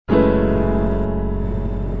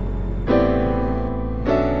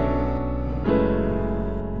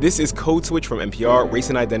This is Code Switch from NPR, Race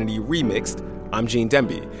and Identity Remixed. I'm Gene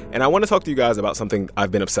Demby, and I want to talk to you guys about something I've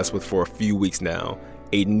been obsessed with for a few weeks now,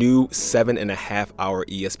 a new 7.5-hour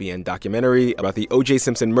ESPN documentary about the O.J.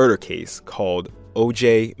 Simpson murder case called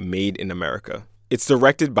O.J. Made in America. It's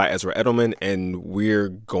directed by Ezra Edelman, and we're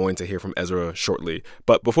going to hear from Ezra shortly.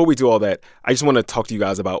 But before we do all that, I just want to talk to you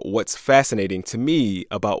guys about what's fascinating to me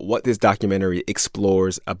about what this documentary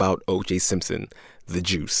explores about O.J. Simpson, the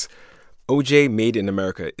juice. O.J. Made in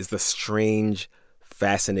America is the strange,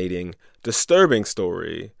 fascinating, disturbing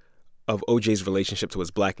story of O.J.'s relationship to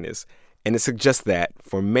his blackness. And it suggests that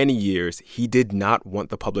for many years, he did not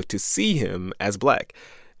want the public to see him as black.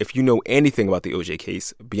 If you know anything about the O.J.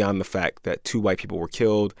 case, beyond the fact that 2 white people were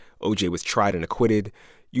killed, O.J. was tried and acquitted,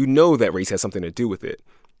 you know that race has something to do with it.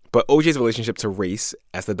 But O.J.'s relationship to race,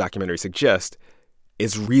 as the documentary suggests,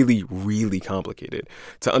 is really, really complicated.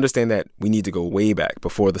 To understand that, we need to go way back,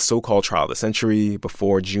 before the so-called trial of the century,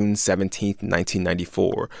 before June 17th,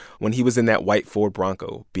 1994, when he was in that white Ford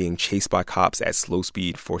Bronco being chased by cops at slow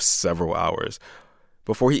speed for several hours.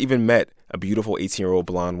 Before he even met a beautiful 18-year-old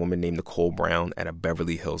blonde woman named Nicole Brown at a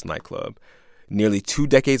Beverly Hills nightclub. Nearly 2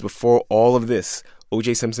 decades before all of this,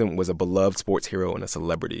 O.J. Simpson was a beloved sports hero and a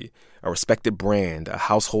celebrity, a respected brand, a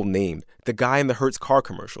household name, the guy in the Hertz car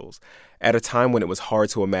commercials, at a time when it was hard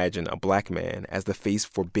to imagine a black man as the face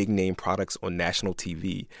for big-name products on national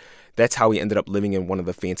TV. That's how he ended up living in one of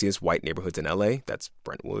the fanciest white neighborhoods in L.A., that's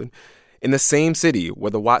Brentwood, in the same city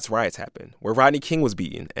where the Watts riots happened, where Rodney King was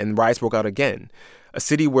beaten and riots broke out again, a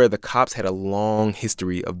city where the cops had a long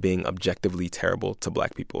history of being objectively terrible to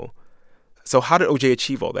black people. So how did O.J.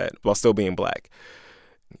 achieve all that while still being black?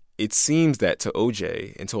 It seems that to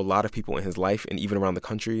O.J. and to a lot of people in his life and even around the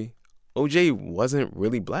country, O.J. wasn't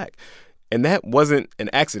really black. And that wasn't an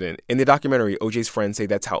accident. In the documentary, O.J.'s friends say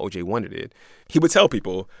that's how O.J. wanted it. He would tell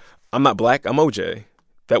people, I'm not black, I'm O.J.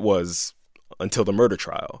 That was until the murder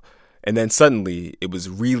trial. And then suddenly it was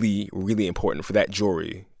really, really important for that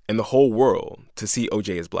jury and the whole world to see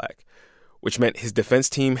O.J. as black, which meant his defense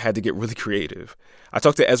team had to get really creative. I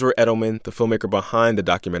talked to Ezra Edelman, the filmmaker behind the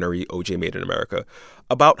documentary O.J. Made in America,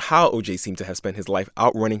 about how O.J. seemed to have spent his life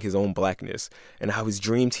outrunning his own blackness and how his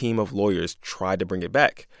dream team of lawyers tried to bring it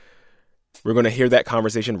back. We're going to hear that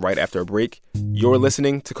conversation right after a break. You're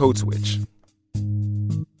listening to Code Switch.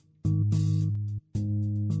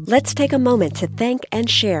 Let's take a moment to thank and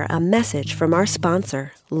share a message from our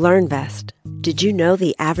sponsor, LearnVest. Did you know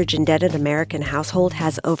the average indebted American household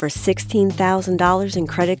has over $16,000 in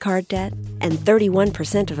credit card debt? And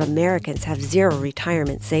 31% of Americans have zero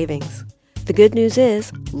retirement savings. The good news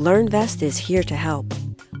is, LearnVest is here to help.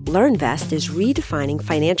 LearnVest is redefining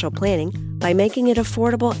financial planning by making it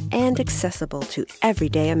affordable and accessible to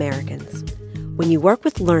everyday Americans. When you work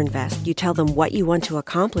with LearnVest, you tell them what you want to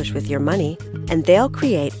accomplish with your money, and they'll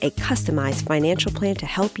create a customized financial plan to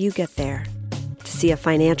help you get there. To see a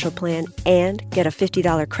financial plan and get a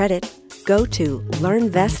 $50 credit, go to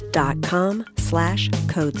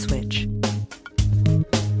learnvest.com/codeswitch.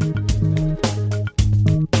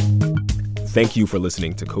 Thank you for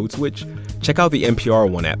listening to Code Switch. Check out the NPR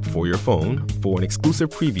One app for your phone for an exclusive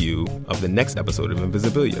preview of the next episode of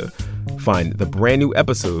Invisibilia. Find the brand new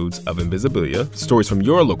episodes of Invisibilia, stories from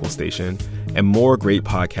your local station, and more great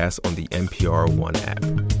podcasts on the NPR One app.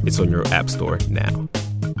 It's on your app store now.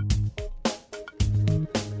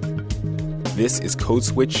 This is Code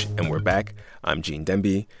Switch, and we're back. I'm Gene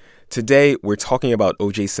Demby. Today, we're talking about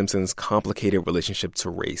O.J. Simpson's complicated relationship to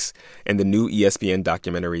race and the new ESPN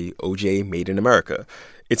documentary, O.J. Made in America.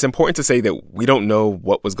 It's important to say that we don't know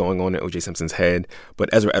what was going on in O.J. Simpson's head, but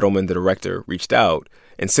Ezra Edelman, the director, reached out,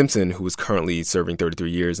 and Simpson, who is currently serving 33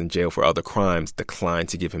 years in jail for other crimes, declined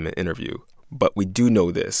to give him an interview. But we do know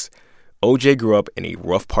this. O.J. grew up in a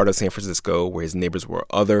rough part of San Francisco where his neighbors were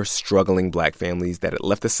other struggling black families that had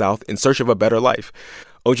left the South in search of a better life.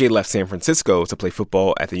 O.J. left San Francisco to play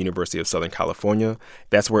football at the University of Southern California.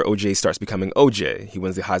 That's where O.J. starts becoming O.J. He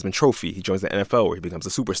wins the Heisman Trophy. He joins the NFL where he becomes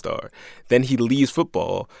a superstar. Then he leaves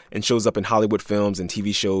football and shows up in Hollywood films and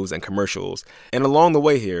TV shows and commercials. And along the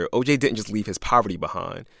way here, O.J. didn't just leave his poverty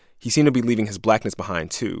behind. He seemed to be leaving his blackness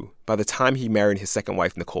behind, too. By the time he married his second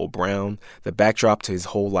wife, Nicole Brown, the backdrop to his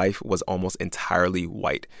whole life was almost entirely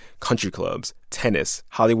white. Country clubs, tennis,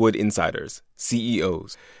 Hollywood insiders,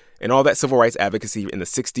 CEOs. And all that civil rights advocacy in the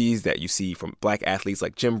 60s that you see from black athletes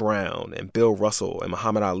like Jim Brown and Bill Russell and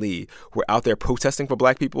Muhammad Ali who were out there protesting for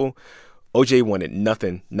black people, O.J. wanted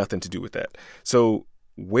nothing to do with that. So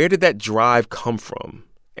where did that drive come from?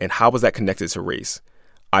 And how was that connected to race?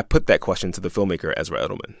 I put that question to the filmmaker Ezra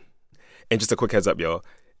Edelman. And just a quick heads up, y'all.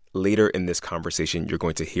 Later in this conversation, you're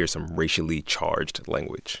going to hear some racially charged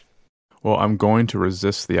language. Well, I'm going to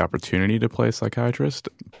resist the opportunity to play psychiatrist,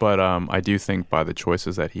 but I do think by the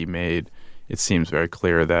choices that he made, it seems very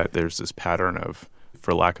clear that there's this pattern of,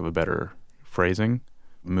 for lack of a better phrasing,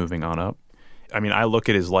 moving on up. I mean, I look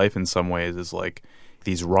at his life in some ways as like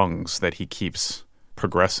these rungs that he keeps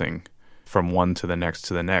progressing from one to the next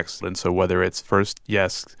to the next. And so whether it's first,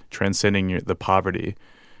 yes, transcending the poverty,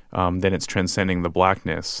 then it's transcending the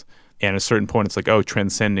blackness. And at a certain point, it's like, oh,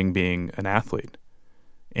 transcending being an athlete.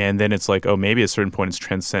 And then it's like, oh, maybe at a certain point it's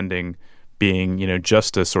transcending being,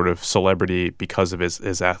 just a sort of celebrity because of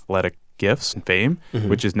his athletic gifts and fame,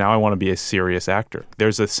 which is now I want to be a serious actor.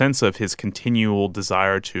 There's a sense of his continual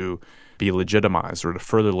desire to be legitimized or to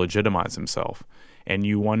further legitimize himself. And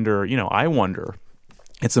you wonder, I wonder,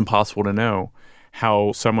 it's impossible to know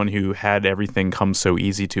how someone who had everything come so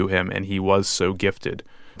easy to him and he was so gifted,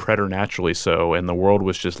 preternaturally so, and the world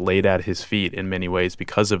was just laid at his feet in many ways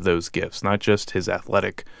because of those gifts, not just his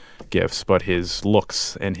athletic gifts, but his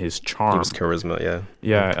looks and his charm. His charisma, yeah.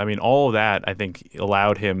 Yeah, I mean, all of that, I think,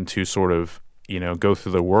 allowed him to sort of, go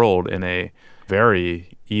through the world in a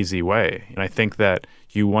very easy way. And I think that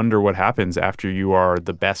you wonder what happens after you are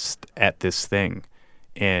the best at this thing.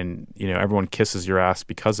 And, everyone kisses your ass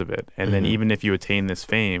because of it. And then even if you attain this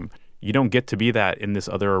fame, you don't get to be that in this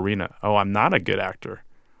other arena. Oh, I'm not a good actor.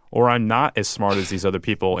 Or I'm not as smart as these other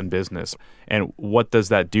people in business. And what does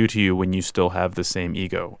that do to you when you still have the same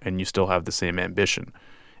ego and you still have the same ambition?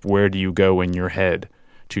 Where do you go in your head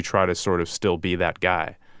to try to sort of still be that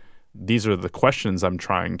guy? These are the questions I'm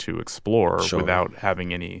trying to explore without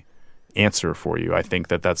having any answer for you. I think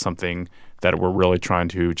that that's something that we're really trying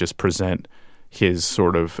to just present his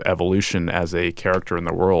sort of evolution as a character in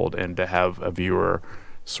the world and to have a viewer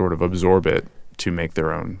sort of absorb it to make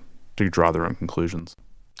their own, to draw their own conclusions.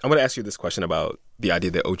 I'm going to ask you this question about the idea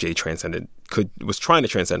that O.J. was trying to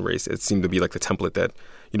transcend race. It seemed to be like the template that,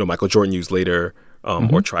 Michael Jordan used later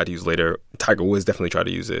or tried to use later. Tiger Woods definitely tried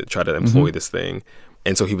to use it, tried to employ this thing.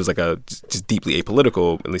 And so he was like just deeply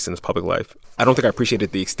apolitical, at least in his public life. I don't think I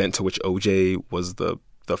appreciated the extent to which O.J. was the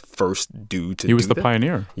first dude to do that. He was the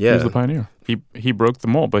pioneer. Yeah. He was the pioneer. He broke the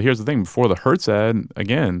mold. But here's the thing. Before the Hertz ad,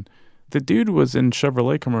 again, the dude was in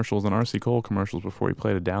Chevrolet commercials and RC Cola commercials before he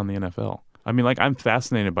played it down in the NFL. I mean, I'm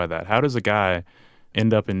fascinated by that. How does a guy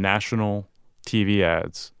end up in national TV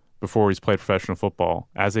ads before he's played professional football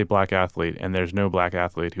as a black athlete, and there's no black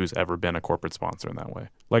athlete who's ever been a corporate sponsor in that way?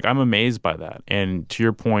 I'm amazed by that. And to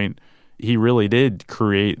your point, he really did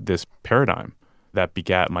create this paradigm that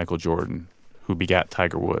begat Michael Jordan, who begat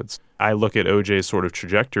Tiger Woods. I look at OJ's sort of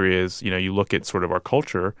trajectory as, you look at sort of our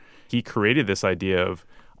culture. He created this idea of,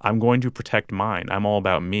 I'm going to protect mine. I'm all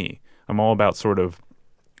about me. I'm all about sort of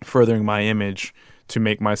furthering my image to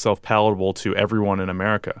make myself palatable to everyone in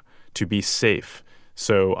America, to be safe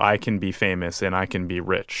so I can be famous and I can be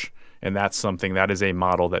rich. And that's that is a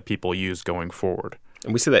model that people use going forward.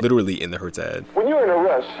 And we see that literally in the Hertz ad. When you're in a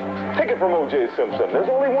rush, take it from O.J. Simpson. There's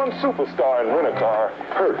only one superstar in rent-a-car,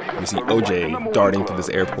 Hertz. We see O.J. darting through this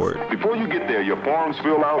airport. Before you get there, your forms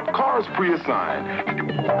fill out, cars pre-assigned.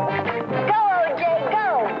 Go, O.J.,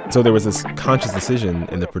 go! So there was this conscious decision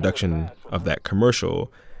in the production of that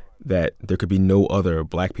commercial that there could be no other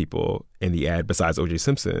black people in the ad besides O.J.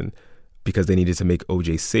 Simpson because they needed to make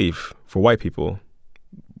O.J. safe for white people.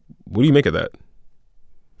 What do you make of that?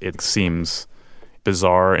 It seems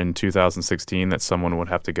bizarre in 2016 that someone would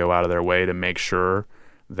have to go out of their way to make sure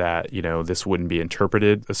that, this wouldn't be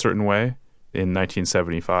interpreted a certain way in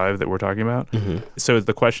 1975 that we're talking about. So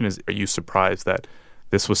the question is, are you surprised that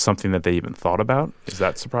this was something that they even thought about? Is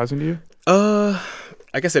that surprising to you?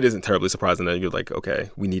 I guess it isn't terribly surprising that you're like, okay,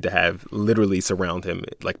 we need to have literally surround him,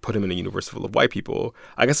 put him in a universe full of white people.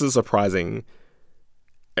 I guess it's surprising.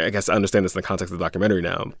 I guess I understand this in the context of the documentary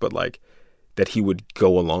now, but that he would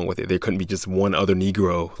go along with it. There couldn't be just one other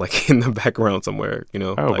Negro in the background somewhere,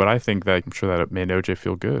 but I think that I'm sure that it made OJ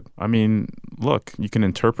feel good. I mean, look, you can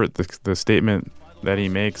interpret the statement that he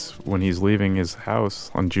makes when he's leaving his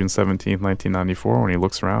house on June 17th, 1994, when he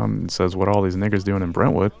looks around and says, what are all these niggers doing in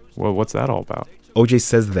Brentwood? Well, what's that all about? OJ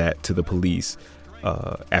says that to the police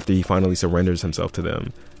after he finally surrenders himself to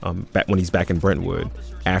them, back when he's back in Brentwood,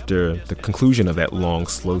 after the conclusion of that long,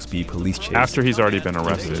 slow-speed police chase. After he's already been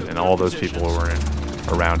arrested and all those people were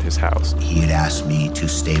around his house. He had asked me to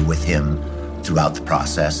stay with him throughout the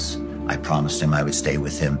process. I promised him I would stay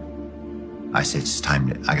with him. I said, it's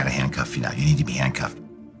time, I gotta handcuff you now. You need to be handcuffed.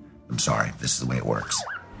 I'm sorry, this is the way it works.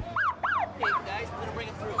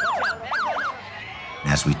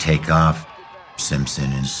 And as we take off,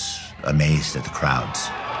 Simpson is amazed at the crowds.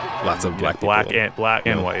 Lots of black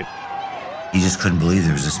and white. He just couldn't believe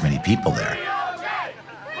there was this many people there.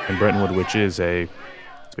 In Brentwood, which is a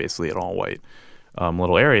It's basically an all-white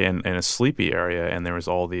little area and a sleepy area, and there was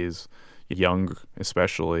all these young,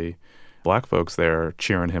 especially black folks there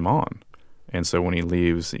cheering him on. And so when he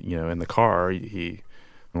leaves, in the car,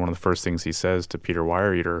 one of the first things he says to Peter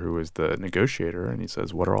Wire-Eater, who is the negotiator, and he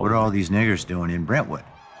says, What are all these niggers doing in Brentwood?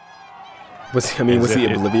 Was he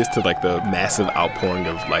oblivious to like the massive outpouring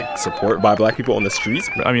of like support by black people on the streets?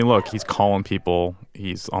 I mean, look, he's calling people.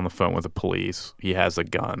 He's on the phone with the police. He has a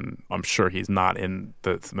gun. I'm sure he's not in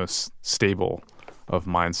the most stable of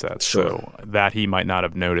mindsets. Sure. So that he might not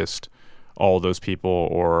have noticed all those people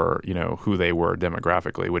or, who they were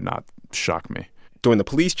demographically would not shock me. During the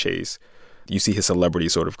police chase, you see his celebrity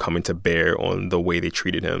sort of coming to bear on the way they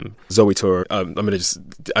treated him. Zoe Torr, I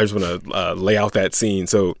just want to lay out that scene.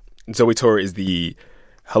 So Zoe Torr is the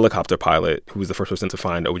helicopter pilot who was the first person to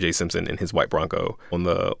find O.J. Simpson in his white Bronco on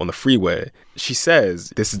the freeway. She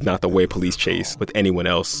says this is not the way police chase with anyone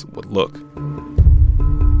else would look.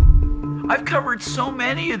 I've covered so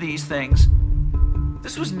many of these things.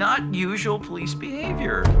 This was not usual police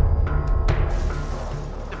behavior.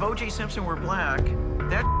 If O.J. Simpson were black,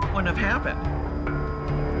 that wouldn't have happened.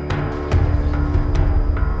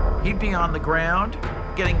 He'd be on the ground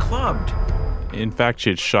getting clubbed. In fact, she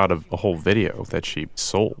had shot a whole video that she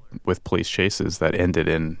sold with police chases that ended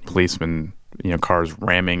in policemen, cars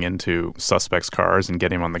ramming into suspects' cars and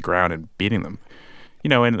getting them on the ground and beating them.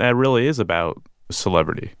 And that really is about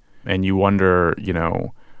celebrity. And you wonder,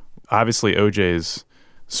 obviously OJ's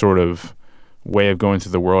sort of way of going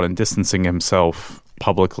through the world and distancing himself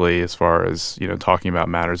publicly as far as, talking about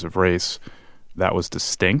matters of race, that was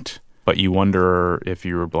distinct. But you wonder if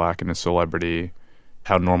you were black and a celebrity,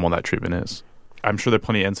 how normal that treatment is. I'm sure there are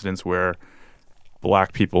plenty of incidents where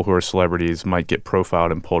black people who are celebrities might get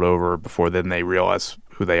profiled and pulled over before then they realize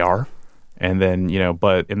who they are. And then,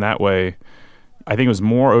 but in that way, I think it was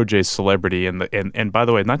more OJ's celebrity and by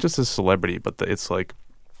the way, not just his celebrity, but it's like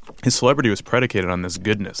his celebrity was predicated on this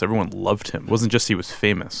goodness. Everyone loved him. It wasn't just he was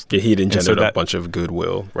famous. Yeah, he'd engendered a bunch of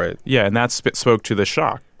goodwill, right? Yeah, and that spoke to the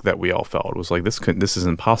shock that we all felt. It was like, this is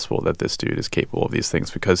impossible that this dude is capable of these things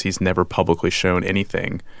because he's never publicly shown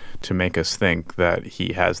anything to make us think that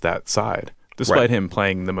he has that side, despite him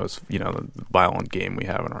playing the most, violent game we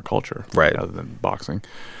have in our culture, right? Other than boxing.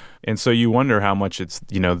 And so you wonder how much it's,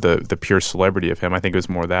 the pure celebrity of him. I think it was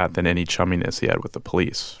more that than any chumminess he had with the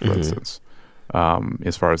police, for instance,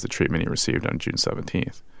 as far as the treatment he received on June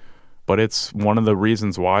 17th. But it's one of the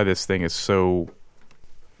reasons why this thing is so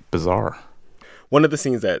bizarre. One of the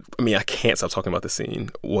scenes that, I can't stop talking about the scene,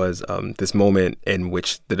 was this moment in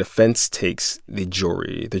which the defense takes the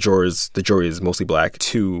jury. The jury is mostly black,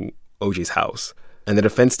 to OJ's house. And the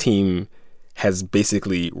defense team has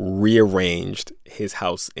basically rearranged his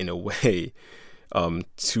house in a way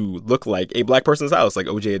to look like a black person's house. Like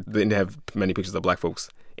OJ didn't have many pictures of black folks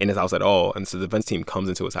in his house at all. And so the defense team comes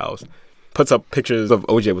into his house, puts up pictures of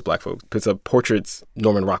OJ with black folks, puts up portraits,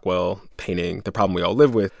 Norman Rockwell painting The Problem We All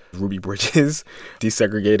Live With, Ruby Bridges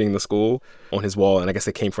desegregating the school on his wall. And I guess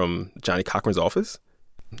it came from Johnny Cochran's office.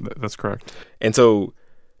 That's correct. And so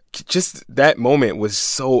just that moment was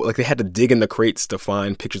so, like, they had to dig in the crates to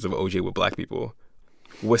find pictures of OJ with black people.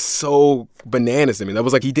 Was so bananas to me. That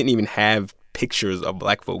was like he didn't even have pictures of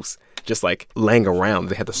black folks just like laying around.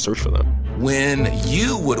 They had to search for them. When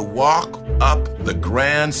you would walk up the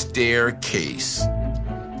grand staircase,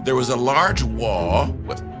 there was a large wall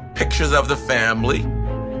with pictures of the family,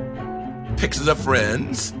 pictures of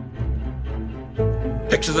friends,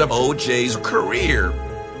 pictures of OJ's career.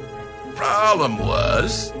 Problem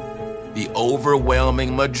was, the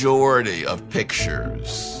overwhelming majority of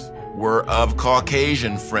pictures were of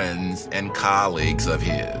Caucasian friends and colleagues of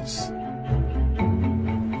his.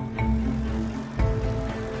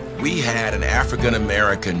 We had an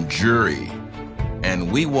African-American jury,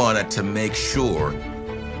 and we wanted to make sure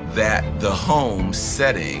that the home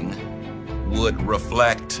setting would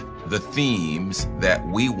reflect the themes that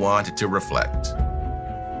we wanted to reflect.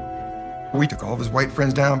 We took all of his white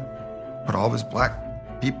friends down, put all of his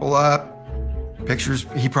black people up, pictures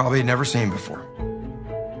he probably had never seen before.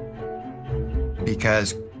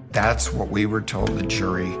 Because that's what we were told the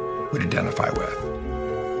jury would identify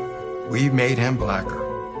with. We made him blacker.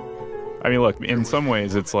 I mean, look, in some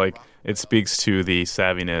ways, it's like it speaks to the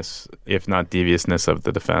savviness, if not deviousness, of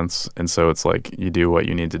the defense. And so it's like you do what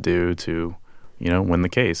you need to do to, win the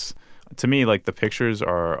case. To me, like, the pictures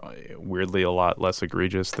are weirdly a lot less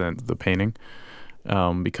egregious than the painting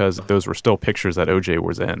because those were still pictures that OJ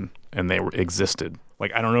was in and they existed.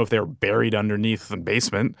 Like, I don't know if they were buried underneath the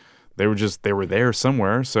basement. They were there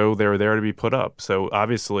somewhere, so they were there to be put up. So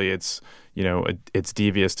obviously it's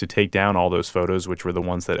devious to take down all those photos, which were the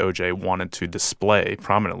ones that OJ wanted to display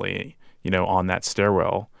prominently, on that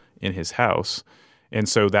stairwell in his house. And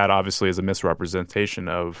so that obviously is a misrepresentation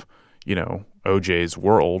of, OJ's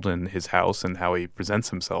world and his house and how he presents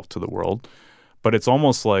himself to the world. But it's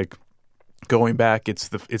almost like going back, it's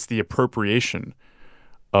the appropriation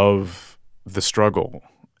of the struggle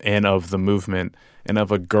and of the movement and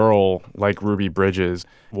of a girl like Ruby Bridges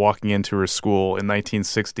walking into her school in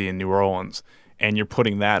 1960 in New Orleans, and you're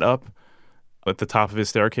putting that up at the top of his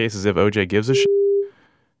staircase as if OJ gives a shit.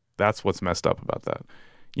 That's what's messed up about that.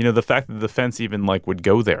 The fact that the defense even would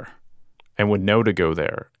go there and would know to go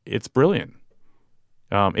there, it's brilliant.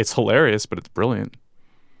 It's hilarious, but it's brilliant.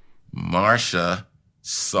 Marsha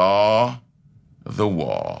saw the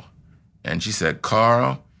wall, and she said,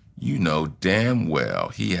 Carl, you know damn well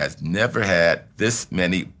he has never had this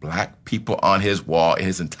many black people on his wall in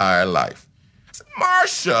his entire life. I said,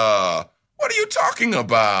 Marsha, what are you talking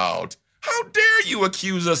about? How dare you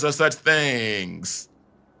accuse us of such things?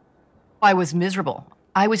 I was miserable.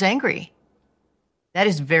 I was angry. That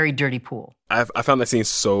is very dirty pool. I found that scene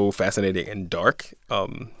so fascinating and dark.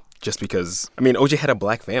 Just because, OJ had a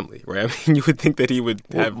black family, right? You would think that he would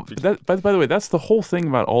have... By the way, that's the whole thing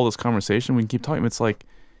about all this conversation. We can keep talking. It's like,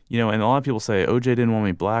 and a lot of people say, OJ didn't want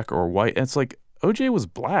me black or white. And it's like, OJ was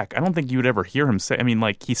black. I don't think you would ever hear him say...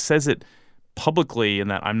 he says it publicly in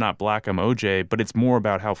that I'm not black, I'm OJ, but it's more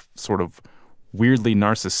about how sort of weirdly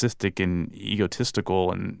narcissistic and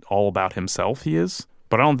egotistical and all about himself he is.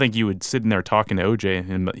 But I don't think you would sit in there talking to OJ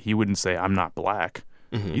and he wouldn't say, I'm not black.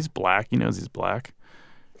 Mm-hmm. He's black. He knows he's black.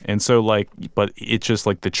 And so, but it's just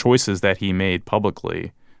the choices that he made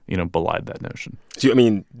publicly, belied that notion. Do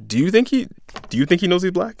you think he knows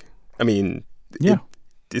he's black? Yeah.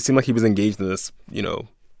 It seemed like he was engaged in this,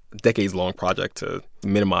 decades-long project to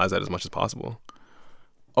minimize that as much as possible.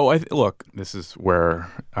 Oh, look, this is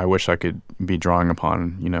where I wish I could be drawing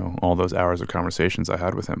upon, all those hours of conversations I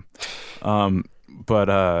had with him.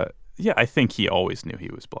 Yeah, I think he always knew he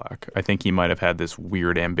was black. I think he might have had this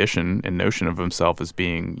weird ambition and notion of himself as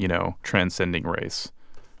being, transcending race,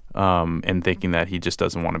 and thinking that he just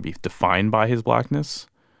doesn't want to be defined by his blackness,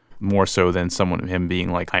 more so than him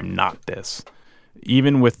being like, I'm not this.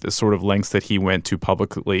 Even with the sort of lengths that he went to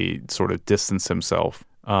publicly sort of distance himself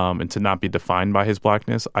and to not be defined by his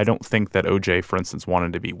blackness, I don't think that OJ, for instance,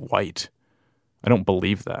 wanted to be white. I don't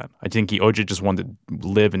believe that. I think OJ just wanted to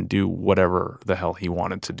live and do whatever the hell he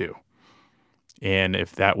wanted to do. And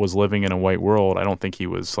if that was living in a white world, I don't think he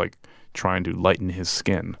was trying to lighten his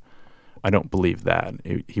skin. I don't believe that.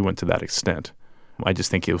 He went to that extent. I just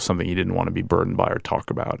think it was something he didn't want to be burdened by or talk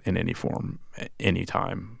about in any form, any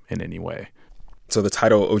time, in any way. So the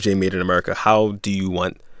title, OJ Made in America, how do you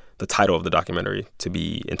want the title of the documentary to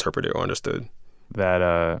be interpreted or understood?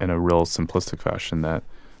 That in a real simplistic fashion, that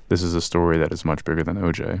this is a story that is much bigger than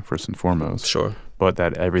OJ, first and foremost. Sure. But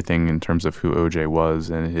that everything in terms of who OJ was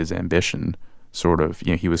and his ambition sort of,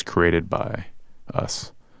 he was created by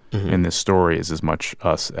us. Mm-hmm. And this story is as much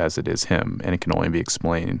us as it is him. And it can only be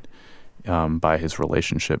explained by his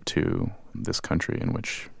relationship to this country in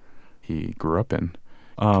which he grew up in.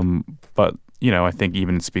 But, I think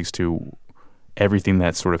even it speaks to everything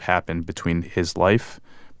that sort of happened between his life,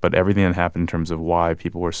 but everything that happened in terms of why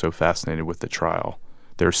people were so fascinated with the trial.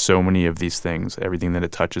 There's so many of these things, everything that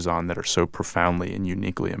it touches on that are so profoundly and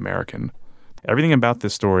uniquely American. Everything about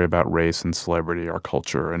this story about race and celebrity, our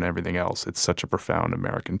culture and everything else, it's such a profound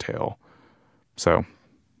American tale. So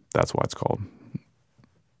that's why it's called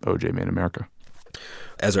OJ Made in America.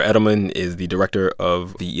 Ezra Edelman is the director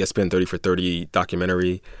of the ESPN 30 for 30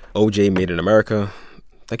 documentary, OJ Made in America.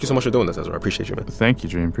 Thank you so much for doing this, Ezra. I appreciate you, man. Thank you,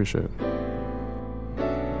 Dream. Appreciate it.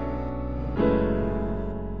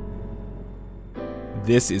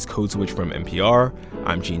 This is Code Switch from NPR.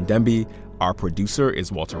 I'm Gene Demby. Our producer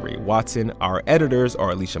is Walter Ray Watson. Our editors are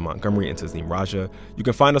Alicia Montgomery and Tasneem Raja. You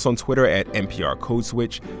can find us on Twitter at NPR Code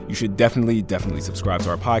Switch. You should definitely subscribe to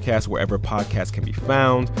our podcast wherever podcasts can be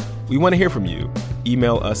found. We want to hear from you.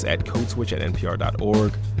 Email us at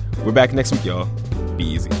codeswitch@npr.org. We're back next week, y'all. Be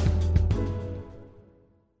easy.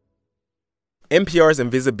 NPR's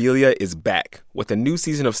Invisibilia is back with a new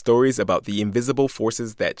season of stories about the invisible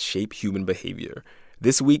forces that shape human behavior.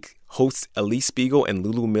 This week, hosts Elise Spiegel and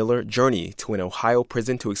Lulu Miller journey to an Ohio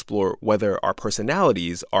prison to explore whether our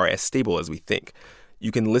personalities are as stable as we think.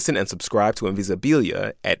 You can listen and subscribe to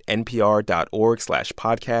Invisibilia at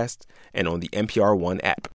npr.org/podcast and on the NPR One app.